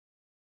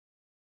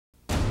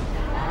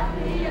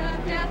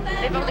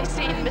I've only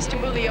seen Mr.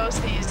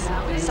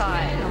 Bugliosi's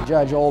side.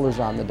 Judge Older's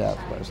on the death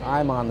list.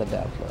 I'm on the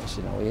death list.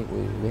 You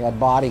know, we had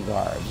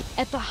bodyguards.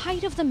 At the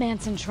height of the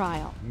Manson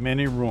trial,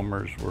 many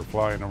rumors were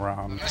flying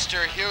around.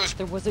 Mr. Hughes.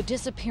 There was a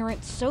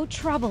disappearance so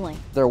troubling.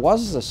 There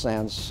was a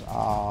sense,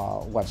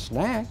 what's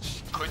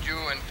next? Could you,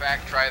 in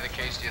fact, try the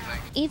case, do you think?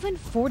 Even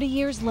 40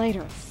 years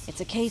later, it's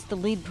a case the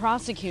lead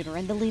prosecutor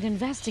and the lead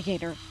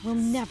investigator will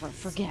never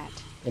forget.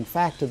 In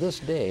fact, to this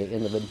day,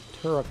 in the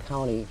Ventura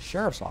County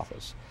Sheriff's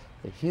Office,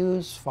 the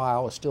Hughes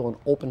file is still an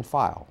open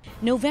file.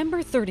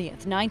 November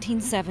 30th,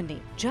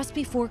 1970, just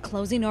before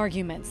closing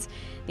arguments,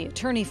 the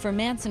attorney for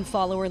Manson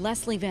follower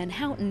Leslie Van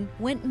Houten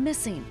went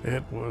missing.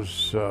 It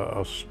was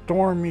a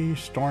stormy,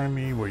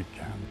 stormy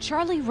weekend.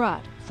 Charlie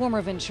Rudd,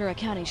 former Ventura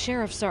County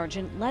Sheriff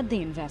Sergeant, led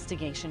the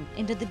investigation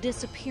into the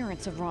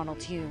disappearance of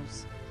Ronald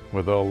Hughes.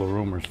 With all the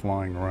rumors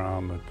flying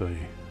around that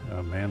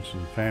the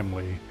Manson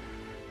family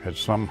had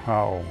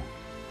somehow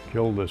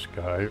killed this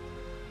guy, it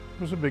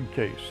was a big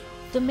case.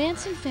 The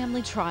Manson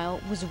family trial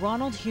was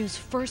Ronald Hughes'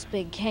 first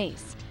big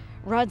case.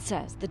 Rudd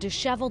says the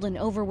disheveled and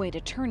overweight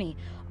attorney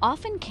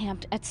often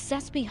camped at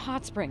Sespe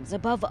Hot Springs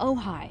above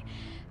Ojai.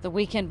 The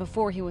weekend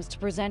before he was to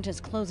present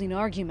his closing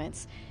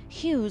arguments,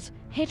 Hughes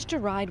hitched a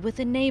ride with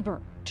a neighbor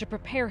to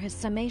prepare his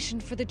summation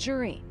for the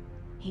jury.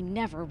 He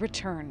never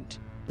returned.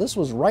 This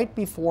was right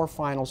before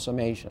final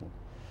summation.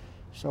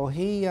 So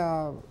he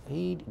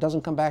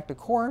doesn't come back to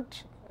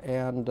court,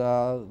 and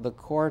the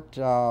court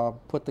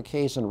put the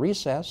case in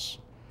recess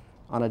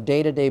on a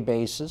day-to-day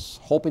basis,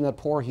 hoping that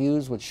poor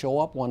Hughes would show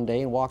up one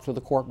day and walk through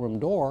the courtroom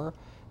door,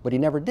 but he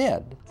never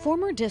did.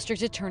 Former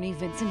District Attorney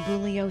Vincent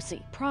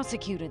Bugliosi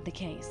prosecuted the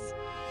case.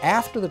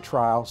 After the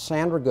trial,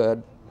 Sandra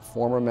Good,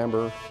 former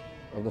member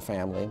of the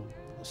family,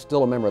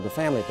 still a member of the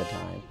family at the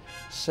time,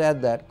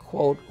 said that,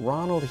 quote,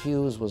 Ronald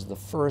Hughes was the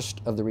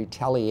first of the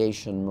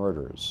retaliation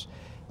murders.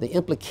 The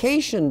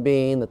implication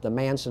being that the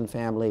Manson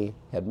family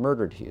had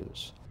murdered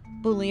Hughes.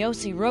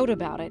 Bugliosi wrote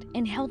about it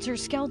in Helter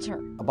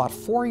Skelter. About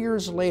 4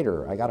 years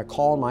later, I got a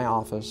call in my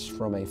office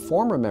from a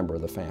former member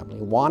of the family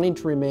wanting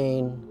to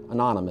remain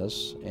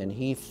anonymous, and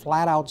he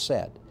flat out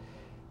said,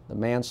 the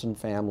Manson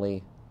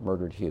family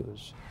murdered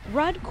Hughes.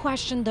 Rudd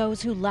questioned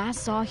those who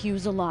last saw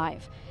Hughes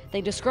alive.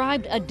 They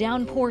described a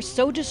downpour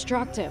so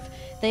destructive,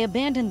 they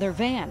abandoned their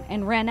van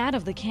and ran out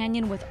of the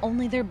canyon with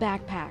only their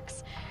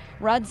backpacks.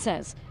 Rudd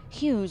says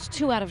Hughes,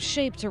 too out of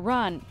shape to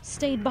run,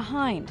 stayed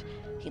behind.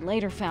 He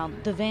later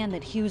found the van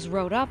that Hughes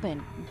rode up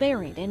in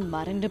buried in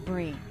mud and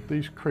debris.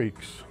 These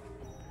creeks,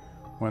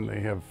 when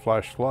they have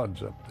flash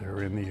floods up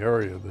there in the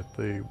area that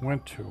they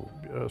went to,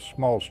 a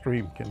small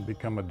stream can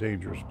become a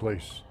dangerous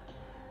place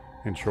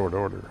in short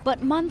order.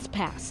 But months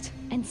passed,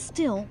 and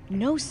still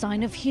no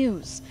sign of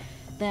Hughes.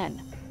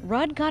 Then,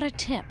 Rudd got a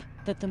tip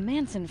that the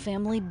Manson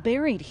family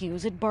buried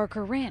Hughes at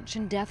Barker Ranch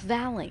in Death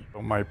Valley.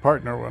 My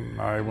partner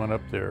and I went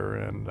up there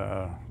and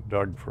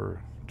dug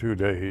for 2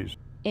 days.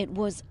 It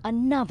was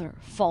another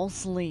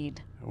false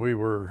lead. We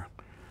were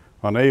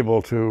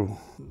unable to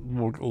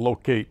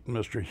locate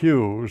Mr.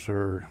 Hughes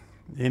or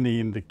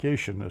any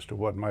indication as to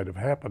what might have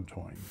happened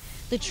to him.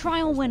 The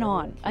trial went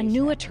on. A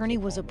new attorney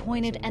was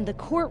appointed, and the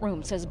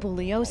courtroom, says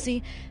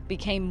Bugliosi,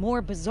 became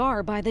more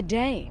bizarre by the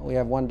day. We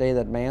have one day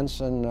that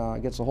Manson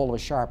gets a hold of a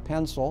sharp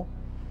pencil,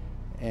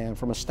 and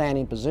from a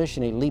standing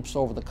position, he leaps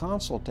over the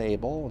console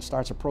table and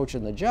starts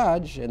approaching the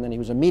judge, and then he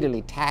was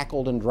immediately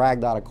tackled and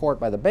dragged out of court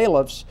by the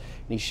bailiffs,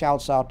 and he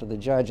shouts out to the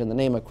judge, in the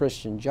name of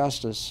Christian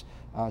justice,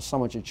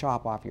 someone should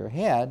chop off your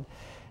head.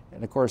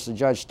 And of course, the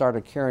judge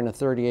started carrying a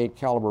 .38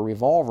 caliber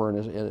revolver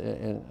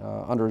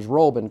under his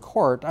robe in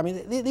court. I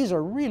mean, these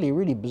are really,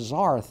 really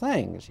bizarre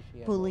things.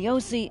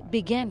 Bugliosi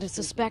began to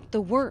suspect the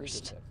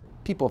worst.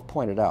 People have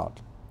pointed out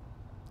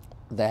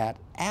that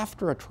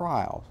after a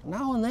trial,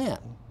 now and then,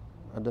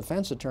 a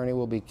defense attorney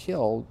will be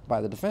killed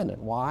by the defendant.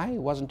 Why? He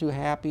wasn't too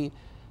happy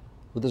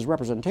with his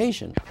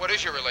representation. What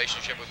is your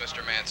relationship with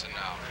Mr. Manson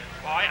now?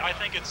 Well, I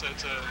think it's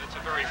a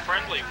very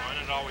friendly one,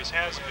 and always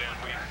has been.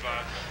 We've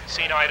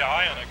seen eye to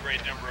eye on a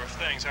great number of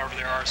things. However,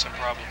 there are some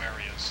problem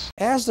areas.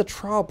 As the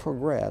trial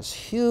progressed,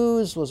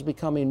 Hughes was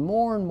becoming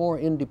more and more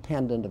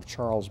independent of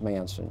Charles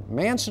Manson.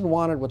 Manson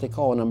wanted what they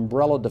call an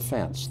umbrella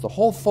defense. The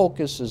whole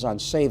focus is on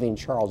saving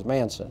Charles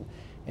Manson.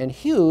 And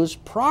Hughes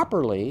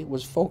properly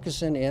was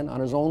focusing in on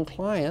his own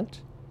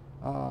client,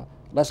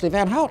 Leslie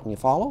Van Houten, you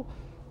follow?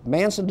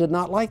 Manson did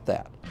not like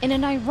that. In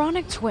an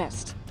ironic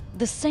twist,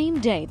 the same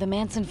day the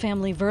Manson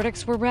family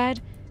verdicts were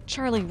read,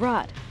 Charlie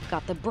Rudd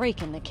got the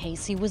break in the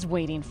case he was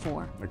waiting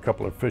for. A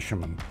couple of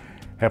fishermen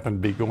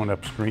happened to be going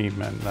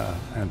upstream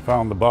and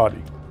found the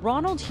body.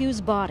 Ronald Hughes'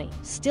 body,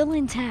 still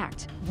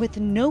intact, with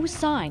no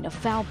sign of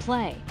foul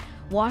play,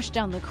 washed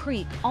down the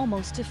creek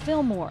almost to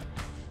Fillmore.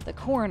 The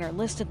coroner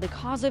listed the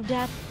cause of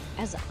death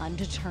as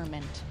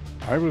undetermined.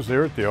 I was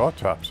there at the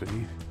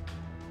autopsy,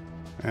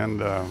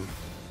 and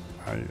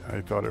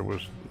I thought it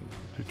was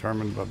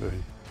determined by the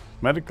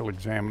medical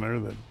examiner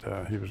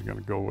that he was going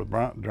to go with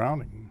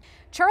drowning.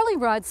 Charlie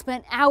Rudd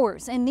spent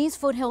hours in these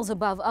foothills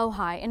above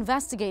Ojai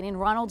investigating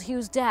Ronald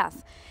Hughes'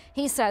 death.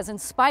 He says in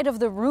spite of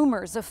the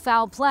rumors of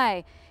foul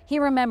play, he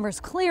remembers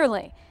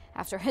clearly.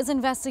 After his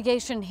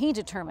investigation, he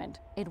determined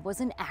it was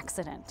an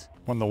accident.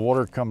 When the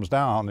water comes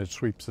down, it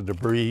sweeps the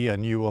debris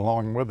and you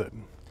along with it.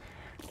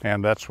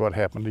 And that's what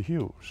happened to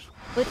Hughes.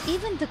 But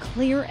even the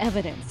clear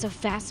evidence of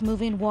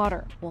fast-moving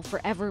water will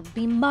forever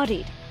be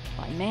muddied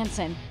by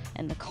Manson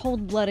and the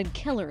cold-blooded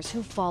killers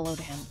who followed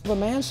him. The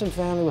Manson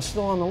family was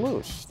still on the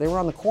loose. They were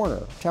on the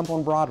corner, Temple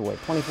and Broadway,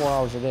 24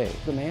 hours a day.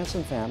 The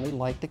Manson family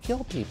liked to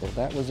kill people.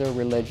 That was their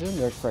religion,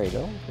 their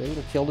credo. They would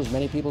have killed as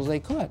many people as they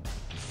could.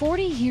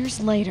 40 years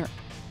later,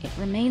 it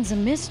remains a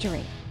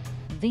mystery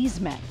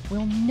these men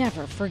will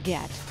never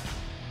forget.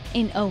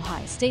 In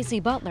Ojai, Stacy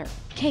Butler,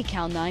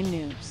 KCAL 9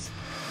 News.